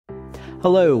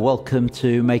Hello, welcome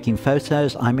to Making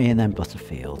Photos. I'm Ian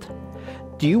Butterfield.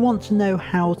 Do you want to know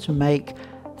how to make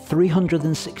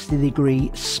 360-degree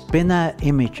spinner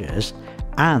images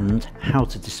and how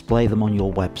to display them on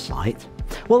your website?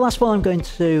 Well, that's what I'm going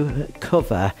to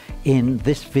cover in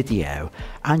this video,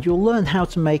 and you'll learn how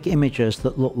to make images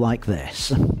that look like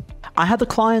this. I had a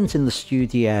client in the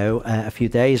studio a few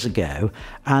days ago,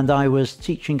 and I was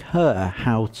teaching her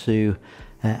how to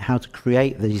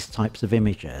create these types of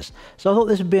images. So I thought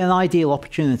this would be an ideal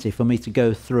opportunity for me to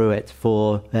go through it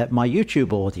for my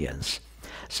YouTube audience.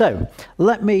 So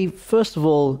let me first of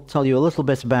all tell you a little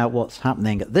bit about what's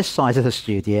happening at this side of the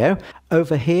studio.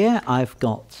 Over here I've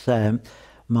got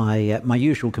my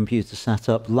usual computer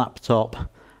setup,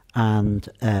 laptop and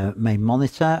main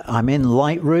monitor. I'm in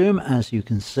Lightroom, as you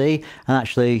can see, and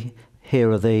actually here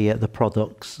are the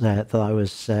products that I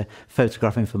was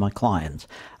photographing for my client.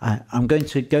 I'm going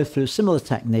to go through similar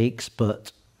techniques,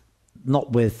 but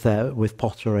not with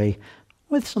pottery,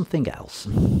 with something else.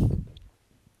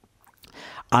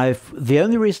 The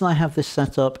only reason I have this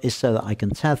set up is so that I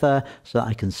can tether, so that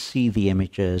I can see the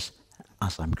images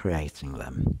as I'm creating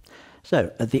them.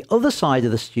 So at the other side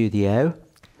of the studio,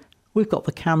 we've got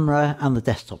the camera and the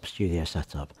desktop studio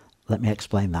set up. Let me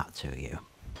explain that to you.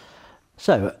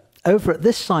 So over at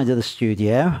this side of the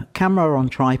studio, camera on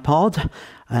tripod,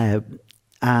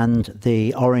 and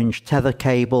the orange tether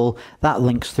cable that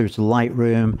links through to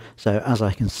Lightroom. So as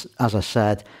I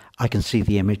said, I can see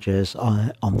the images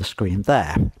on the screen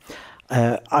there.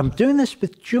 I'm doing this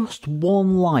with just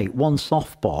one light, one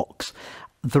softbox.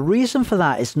 The reason for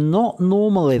that is not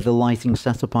normally the lighting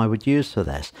setup I would use for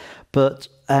this, but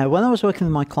when I was working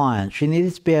with my client, she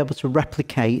needed to be able to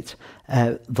replicate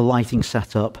the lighting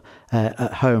setup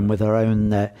at home with her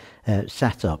own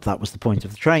setup. That was the point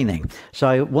of the training. So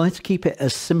I wanted to keep it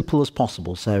as simple as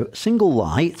possible. So single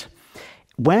light.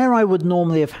 Where I would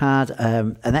normally have had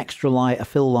an extra light, a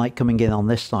fill light coming in on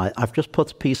this side, I've just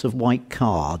put a piece of white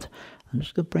card. I'm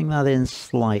just going to bring that in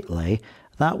slightly.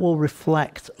 That will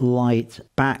reflect light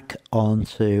back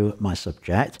onto my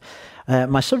subject.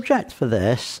 My subject for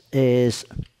this is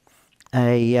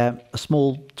a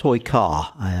small toy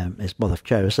car, is what I've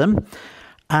chosen.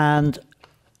 And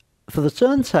for the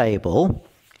turntable,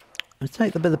 I'll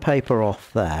take the bit of paper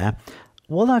off there.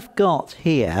 What I've got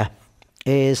here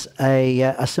is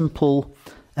a simple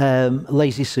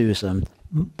Lazy Susan,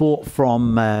 bought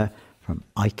from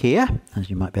IKEA, as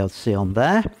you might be able to see on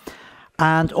there.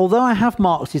 And although I have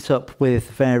marked it up with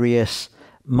various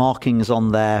markings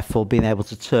on there for being able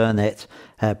to turn it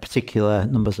particular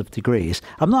numbers of degrees,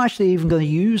 I'm not actually even going to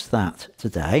use that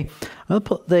today. I'm going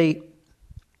to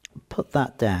put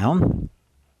that down.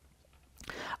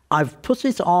 I've put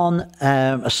it on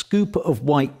a scoop of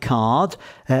white card,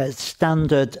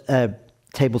 standard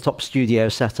tabletop studio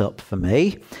setup for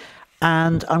me.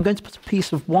 And I'm going to put a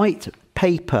piece of white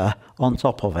paper on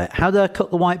top of it. How did I cut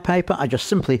the white paper? I just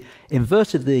simply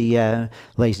inverted the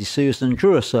Lazy Susan,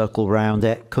 drew a circle around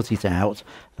it, cut it out.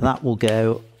 That will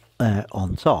go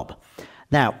on top.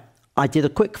 Now, I did a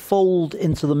quick fold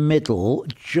into the middle,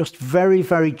 just very,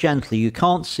 very gently. You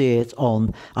can't see it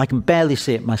I can barely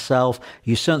see it myself.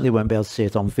 You certainly won't be able to see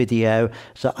it on video.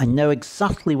 So I know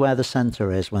exactly where the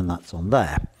center is when that's on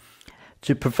there.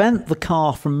 To prevent the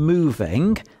car from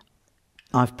moving,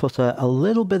 I've put a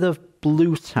little bit of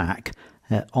blue tack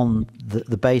on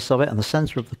the base of it and the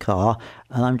center of the car,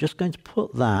 and I'm just going to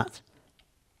put that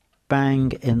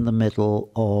bang in the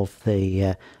middle of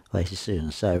the Lazy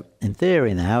Susan. So in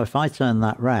theory now, if I turn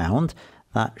that round,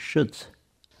 that should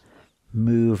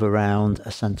move around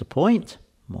a center point,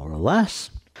 more or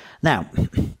less. Now,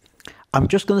 I'm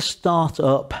just going to start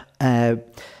up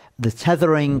the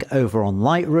tethering over on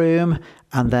Lightroom,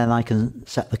 and then I can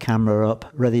set the camera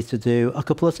up ready to do a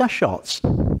couple of test shots.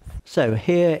 So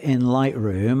here in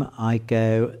Lightroom, I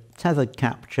go tethered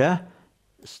capture,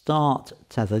 start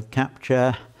tethered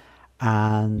capture,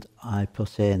 and I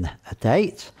put in a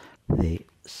date, the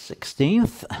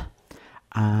 16th,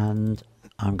 and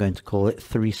I'm going to call it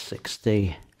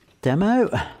 360 demo.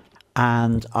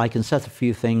 And I can set a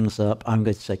few things up. I'm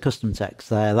going to say custom text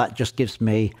there. That just gives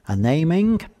me a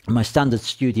naming, my standard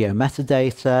studio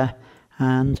metadata,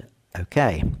 and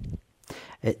okay.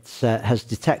 It has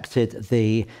detected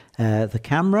the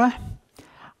camera.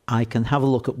 I can have a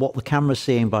look at what the camera's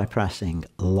seeing by pressing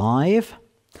live.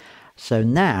 So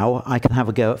now I can have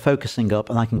a go at focusing up,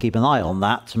 and I can keep an eye on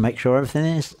that to make sure everything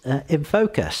is in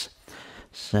focus.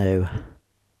 So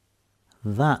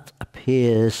that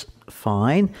appears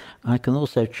fine. I can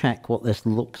also check what this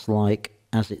looks like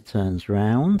as it turns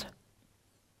round.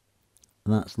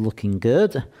 That's looking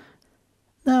good.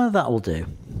 No, that'll do.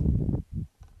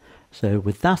 So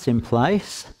with that in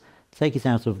place, take it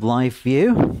out of live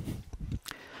view.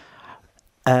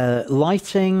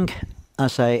 Lighting, I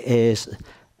say, is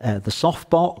the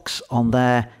softbox on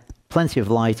there. Plenty of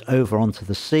light over onto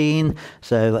the scene.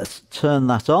 So let's turn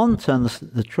that on, turn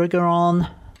the trigger on.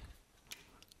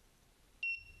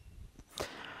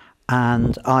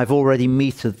 And I've already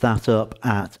metered that up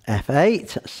at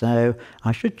f8, so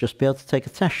I should just be able to take a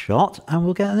test shot and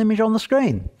we'll get an image on the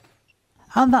screen.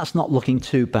 And that's not looking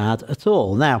too bad at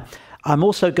all. Now, I'm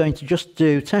also going to just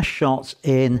do test shots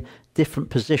in different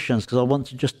positions because I want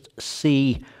to just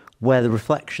see where the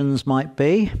reflections might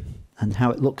be and how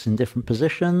it looks in different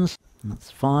positions.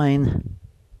 That's fine.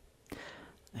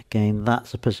 Again,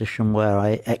 that's a position where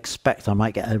I expect I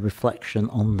might get a reflection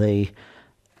on the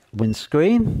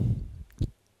windscreen.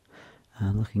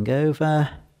 And looking over,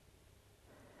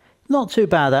 not too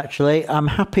bad actually. I'm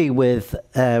happy with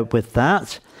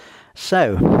that.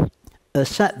 So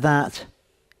set that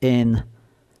in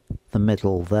the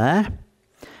middle there,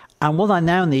 and what I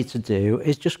now need to do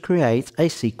is just create a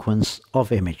sequence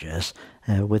of images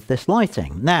with this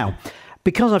lighting. Now,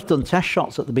 because I've done test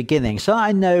shots at the beginning, so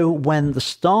I know when the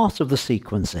start of the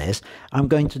sequence is, I'm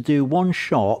going to do one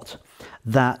shot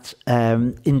that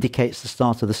indicates the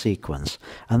start of the sequence.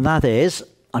 And that is,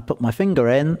 I put my finger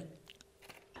in,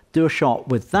 do a shot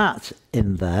with that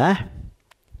in there.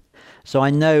 So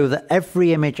I know that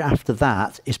every image after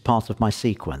that is part of my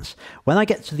sequence. When I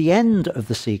get to the end of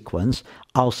the sequence,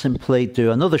 I'll simply do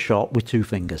another shot with 2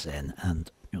 fingers in, and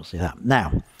you'll see that.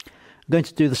 Now, I'm going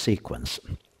to do the sequence.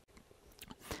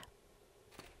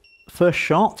 First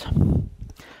shot, I'm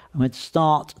going to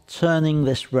start turning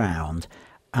this round.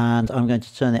 And I'm going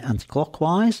to turn it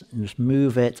anti-clockwise and just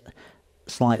move it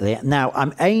slightly. Now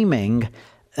I'm aiming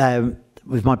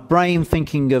with my brain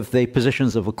thinking of the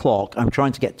positions of a clock. I'm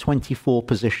trying to get 24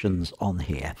 positions on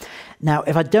here. Now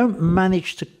if I don't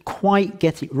manage to quite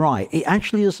get it right, it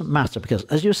actually doesn't matter, because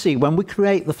as you'll see, when we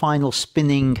create the final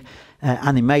spinning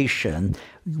animation,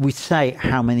 we say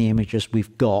how many images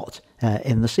we've got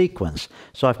in the sequence.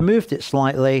 So I've moved it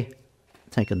slightly,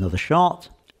 take another shot,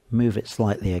 move it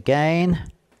slightly again,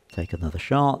 take another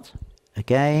shot,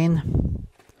 again,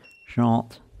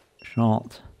 shot,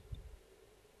 shot.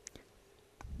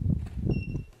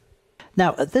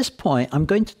 Now at this point I'm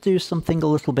going to do something a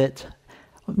little bit,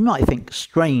 you might think,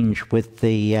 strange with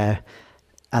the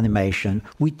animation.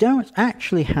 We don't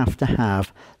actually have to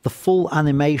have the full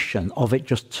animation of it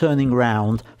just turning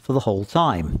round for the whole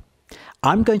time.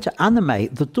 I'm going to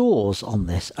animate the doors on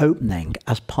this opening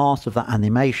as part of that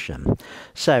animation.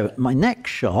 So my next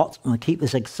shot, I'm going to keep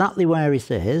this exactly where it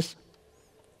is.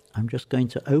 I'm just going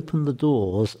to open the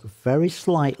doors very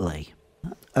slightly.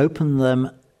 Open them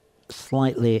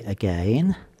slightly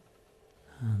again.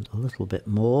 And a little bit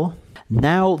more.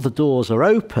 Now the doors are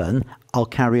open, I'll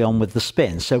carry on with the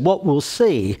spin. So what we'll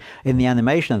see in the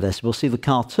animation of this, we'll see the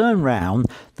car turn round,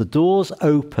 the doors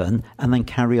open, and then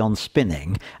carry on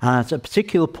spinning. And at a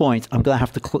particular point, I'm going to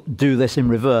have to do this in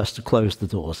reverse to close the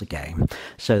doors again,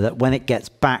 so that when it gets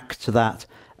back to that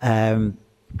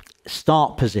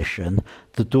start position,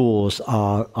 the doors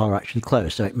are actually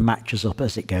closed, so it matches up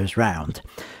as it goes round.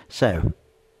 So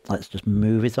let's just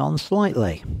move it on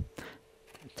slightly.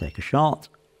 Take a shot,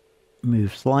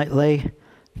 move slightly,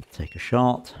 take a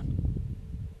shot.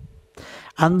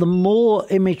 And the more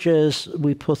images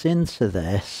we put into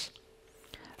this,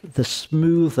 the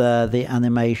smoother the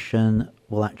animation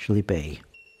will actually be.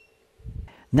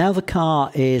 Now the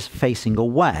car is facing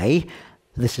away.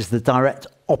 This is the direct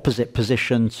opposite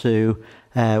position to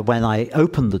when I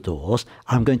open the doors.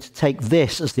 I'm going to take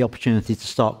this as the opportunity to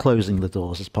start closing the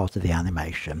doors as part of the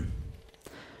animation.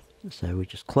 So we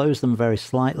just close them very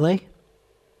slightly.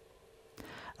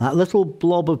 That little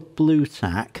blob of blue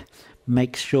tack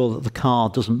makes sure that the car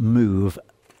doesn't move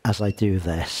as I do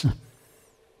this.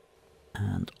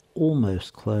 And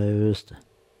almost closed.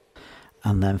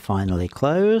 And then finally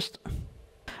closed.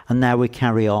 And now we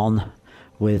carry on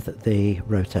with the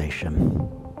rotation.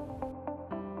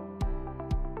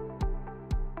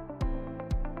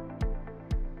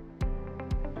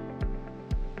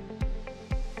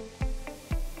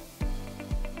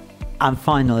 And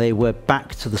finally, we're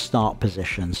back to the start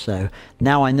position. So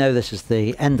now I know this is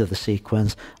the end of the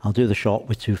sequence. I'll do the shot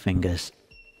with 2 fingers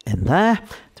in there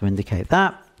to indicate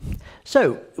that.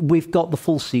 So we've got the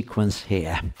full sequence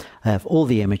here of all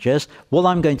the images. What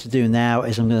I'm going to do now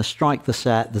is I'm going to strike the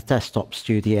set, the desktop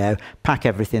studio, pack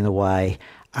everything away,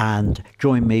 and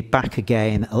join me back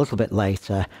again a little bit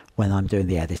later when I'm doing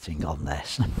the editing on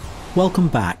this. Welcome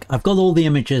back. I've got all the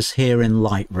images here in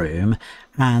Lightroom,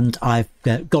 and I've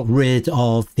got rid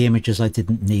of the images I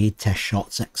didn't need, test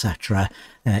shots, etc.,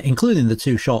 including the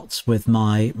 2 shots with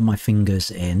my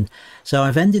fingers in. So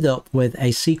I've ended up with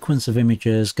a sequence of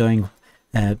images going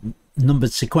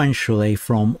numbered sequentially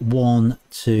from 1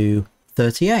 to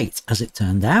 38, as it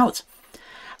turned out.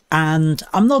 And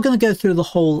I'm not going to go through the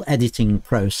whole editing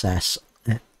process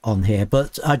on here,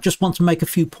 but I just want to make a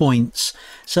few points.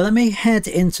 So let me head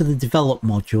into the develop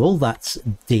module, that's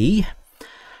D,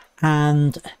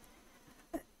 and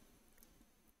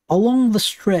along the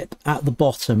strip at the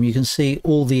bottom you can see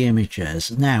all the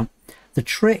images. Now the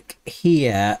trick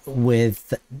here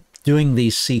with doing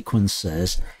these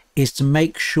sequences is to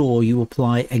make sure you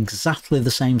apply exactly the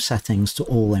same settings to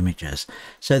all images.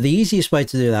 So the easiest way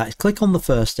to do that is click on the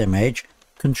first image,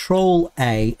 Control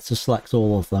A to select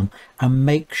all of them, and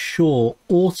make sure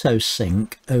auto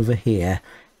sync over here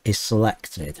is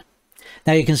selected.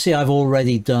 Now you can see I've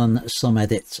already done some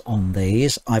edits on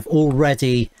these. I've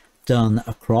already done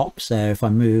a crop, so if I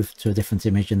move to a different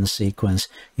image in the sequence,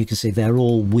 you can see they're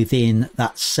all within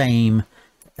that same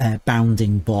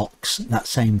bounding box, that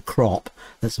same crop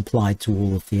that's applied to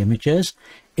all of the images.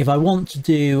 If I want to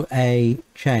do a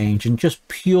change, and just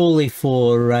purely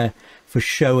for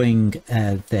showing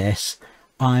this,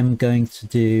 I'm going to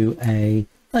do a,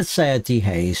 let's say, a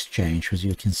dehaze change, because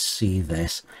you can see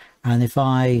this, and if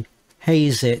I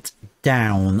haze it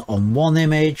down on one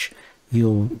image,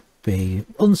 you'll be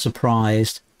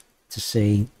unsurprised to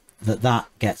see that that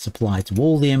gets applied to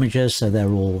all the images, so they're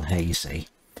all hazy.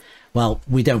 Well,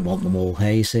 we don't want them all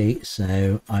hazy,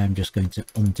 so I'm just going to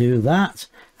undo that,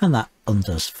 and that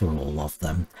undoes for all of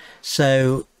them.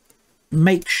 So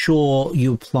make sure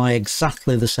you apply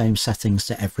exactly the same settings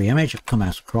to every image. I've come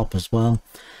out of crop as well,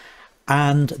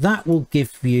 and that will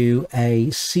give you a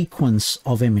sequence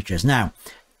of images. Now,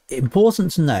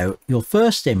 important to note, your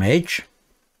first image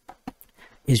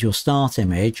is your start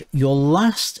image. Your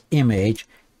last image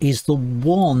is the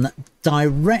one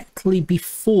directly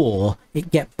before it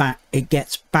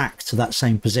gets back to that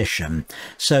same position,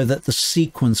 so that the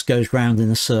sequence goes round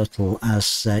in a circle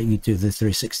as you do the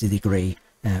 360-degree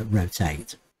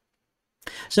rotate.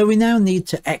 So we now need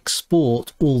to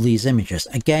export all these images.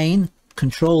 Again,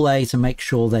 Control A to make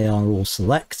sure they are all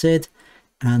selected,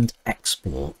 and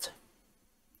export.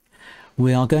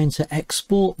 We are going to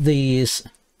export these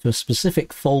to a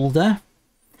specific folder,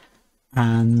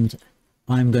 and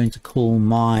I'm going to call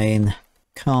mine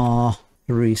Car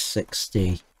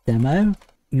 360 Demo.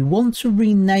 You want to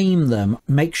rename them,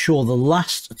 make sure the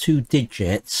last 2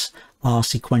 digits are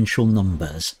sequential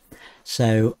numbers.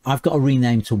 So I've got a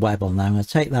rename to web on there. I'm going to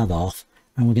take that off,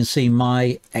 and we can see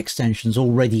my extensions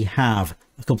already have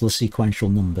a couple of sequential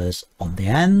numbers on the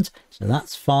end, so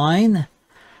that's fine.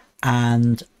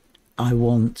 And I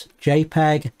want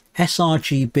JPEG,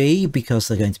 sRGB, because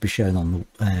they're going to be shown on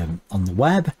the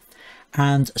web,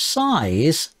 and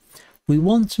size, we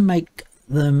want to make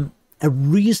them a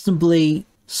reasonably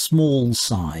small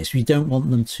size. We don't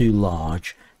want them too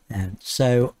large, and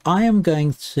so I am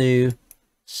going to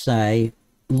say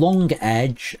long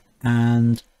edge,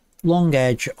 and long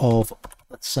edge of,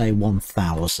 let's say,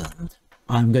 1000.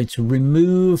 I'm going to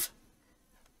remove,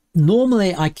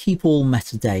 normally I keep all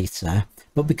metadata,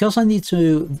 but because I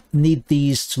need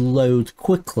these to load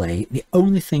quickly, the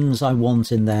only things I want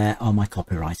in there are my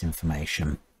copyright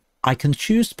information. I can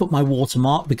choose to put my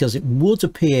watermark because it would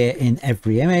appear in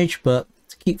every image, but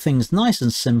to keep things nice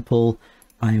and simple,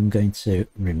 I am going to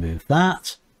remove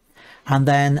that. And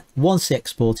then once the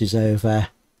export is over,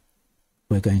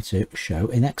 we're going to show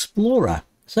in Explorer.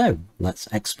 So let's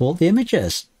export the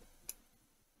images.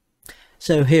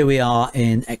 So here we are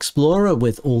in Explorer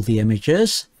with all the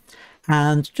images.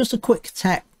 And just a quick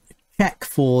check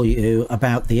for you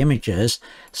about the images.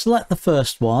 Select the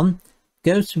first one,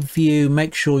 go to view,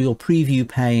 make sure your preview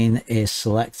pane is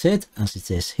selected as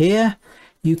it is here.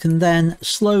 You can then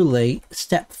slowly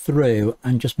step through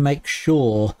and just make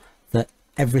sure that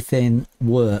everything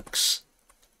works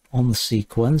on the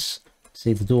sequence.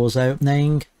 See the doors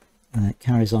opening, and it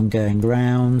carries on going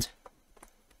round,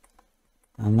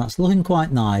 and that's looking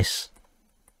quite nice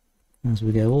as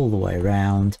we go all the way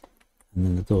around. And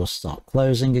then the doors start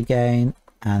closing again,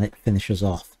 and it finishes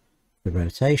off the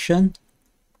rotation.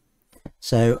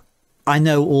 So I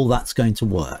know all that's going to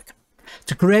work.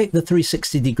 To create the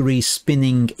 360-degree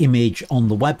spinning image on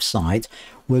the website,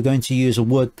 we're going to use a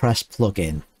WordPress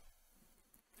plugin.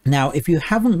 Now, if you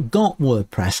haven't got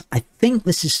WordPress, I think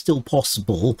this is still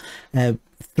possible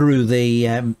through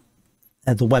the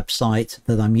the website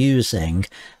that I'm using,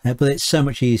 but it's so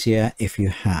much easier if you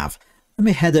have. Let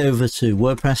me head over to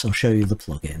WordPress. I'll show you the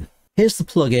plugin. Here's the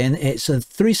plugin. It's a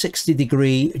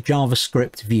 360-degree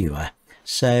JavaScript viewer.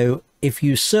 So if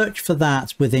you search for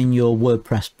that within your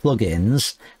WordPress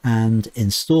plugins and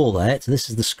install it, this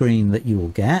is the screen that you will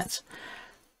get.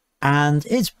 And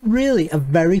it's really a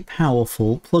very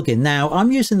powerful plugin. Now,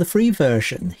 I'm using the free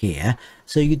version here,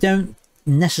 so you don't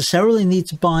necessarily need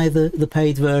to buy the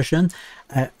paid version.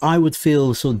 I would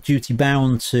feel sort of duty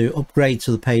bound to upgrade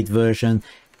to the paid version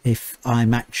if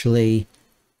I'm actually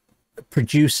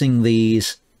producing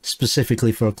these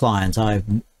specifically for a client.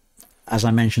 As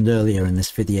I mentioned earlier in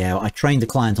this video, I trained the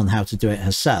client on how to do it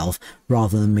herself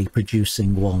rather than me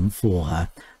producing one for her.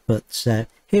 But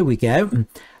here we go.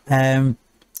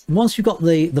 Once you've got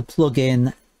the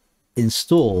plugin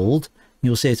installed,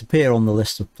 you'll see it appear on the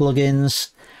list of plugins.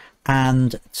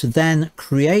 And to then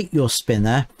create your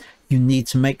spinner, you need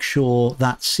to make sure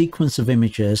that sequence of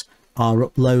images are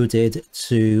uploaded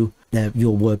to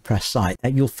your WordPress site.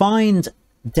 You'll find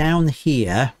down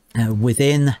here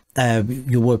within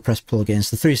your WordPress plugins,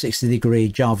 the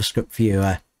 360-degree JavaScript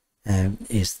viewer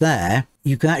is there.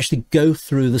 You can actually go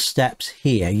through the steps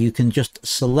here. You can just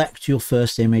select your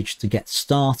first image to get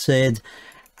started,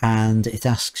 and it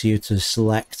asks you to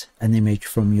select an image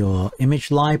from your image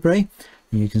library.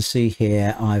 And you can see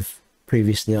here I've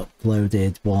previously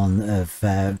uploaded one of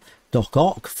Doc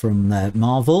Ock from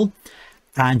Marvel,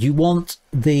 and you want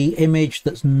the image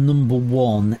that's number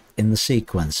 1 in the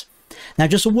sequence. Now,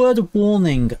 just a word of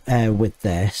warning with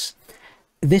this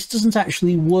doesn't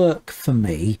actually work for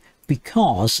me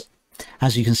because,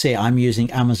 as you can see, I'm using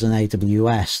Amazon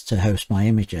AWS to host my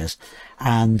images,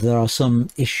 and there are some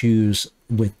issues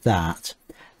with that,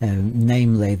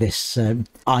 namely this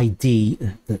ID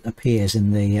that appears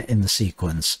in the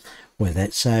sequence with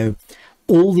it. So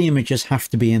all the images have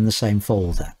to be in the same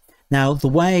folder. Now, the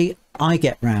way I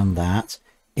get around that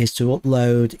is to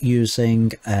upload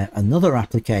using another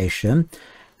application.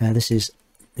 This is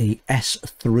the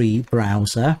S3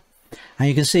 browser, and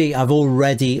you can see I've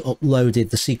already uploaded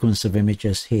the sequence of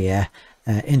images here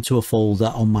into a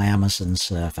folder on my Amazon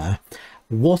server.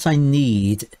 What I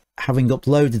need, having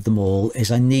uploaded them all,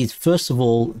 is I need first of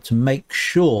all to make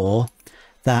sure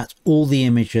that all the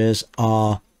images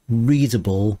are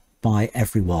readable by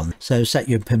everyone, so set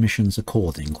your permissions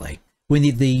accordingly. We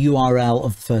need the URL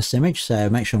of the first image, so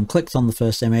make sure I'm clicked on the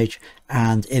first image,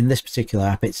 and in this particular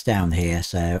app it's down here,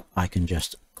 so I can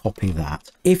just copy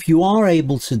that. If you are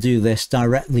able to do this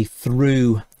directly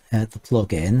through the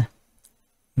plugin,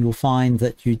 you'll find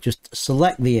that you just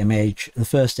select the image, the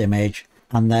first image,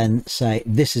 and then say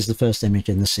this is the first image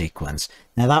in the sequence.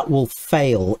 Now that will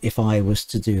fail if I was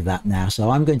to do that now, so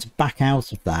I'm going to back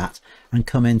out of that and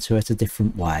come into it a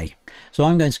different way. So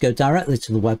I'm going to go directly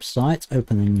to the website,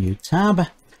 open a new tab,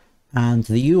 and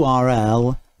the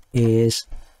URL is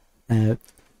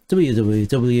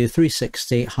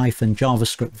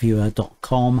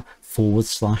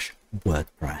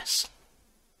www.360-javascriptviewer.com/WordPress.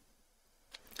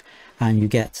 And you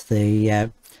get the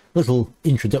little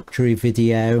introductory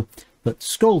video, but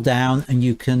scroll down and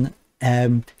you can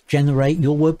generate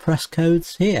your WordPress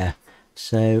codes here.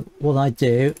 So what I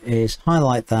do is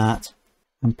highlight that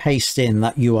and paste in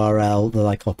that URL that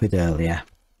I copied earlier.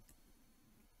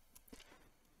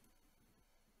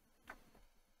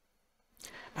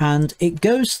 And it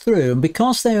goes through, and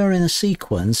because they are in a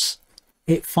sequence,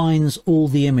 it finds all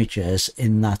the images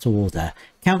in that order,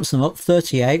 counts them up.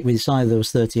 38, we decided there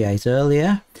was 38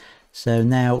 earlier, so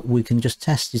now we can just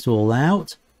test it all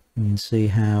out and see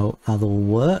how that all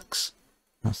works.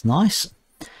 That's nice.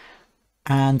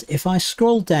 And if I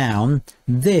scroll down,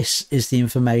 this is the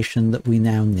information that we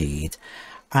now need,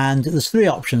 and there's 3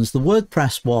 options. The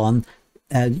WordPress one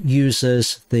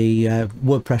uses the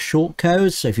WordPress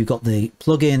shortcode, so if you've got the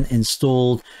plugin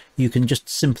installed, you can just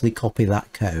simply copy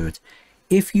that code.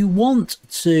 If you want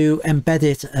to embed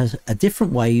it a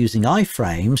different way using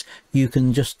iframes, you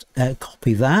can just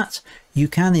copy that. You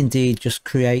can indeed just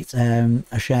create a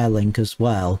share link as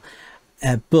well,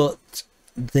 but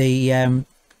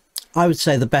I would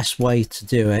say the best way to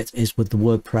do it is with the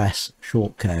WordPress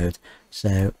shortcode.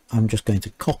 So I'm just going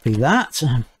to copy that,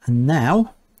 and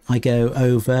now I go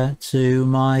over to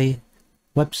my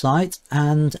website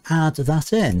and add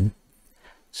that in.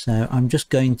 So I'm just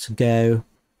going to go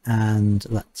and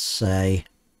let's say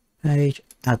page,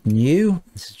 add new.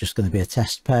 This is just going to be a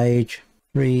test page,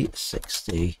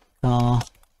 360 car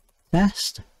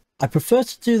test. I prefer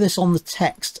to do this on the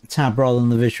text tab rather than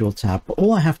the visual tab, but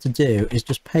all I have to do is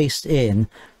just paste in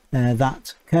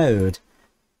that code.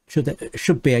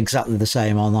 Should be exactly the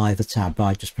same on either tab, but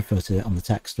I just prefer to do it on the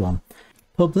text one.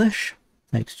 publish.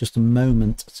 Takes just a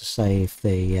moment to save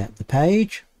the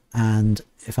page, and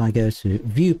if I go to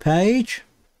view page,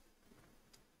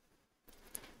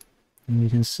 you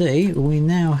can see we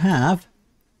now have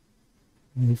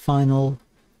the final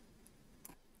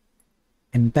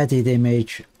embedded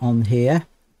image on here,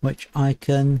 which I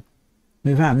can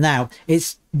move around. Now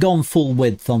it's gone full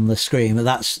width on the screen, but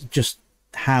that's just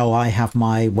how I have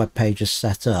my web pages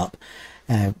set up.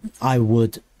 I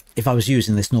would, if I was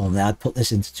using this normally, I'd put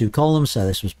this into 2 columns, so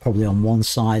this was probably on one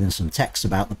side and some text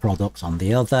about the product on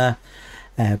the other,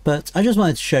 but I just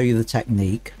wanted to show you the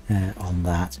technique on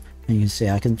that. And you can see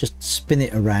I can just spin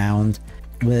it around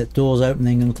with doors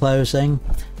opening and closing,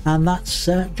 and that's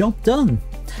job done.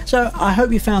 So I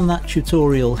hope you found that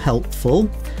tutorial helpful.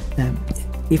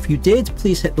 If you did,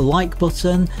 please hit the like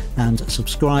button and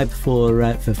subscribe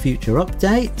for future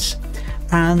updates.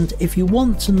 And if you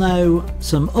want to know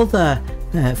some other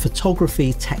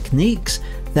photography techniques,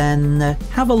 then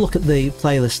have a look at the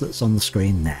playlist that's on the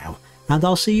screen now. And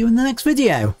I'll see you in the next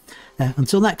video.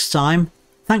 Until next time,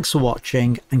 thanks for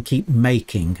watching and keep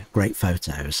making great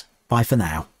photos. Bye for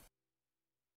now.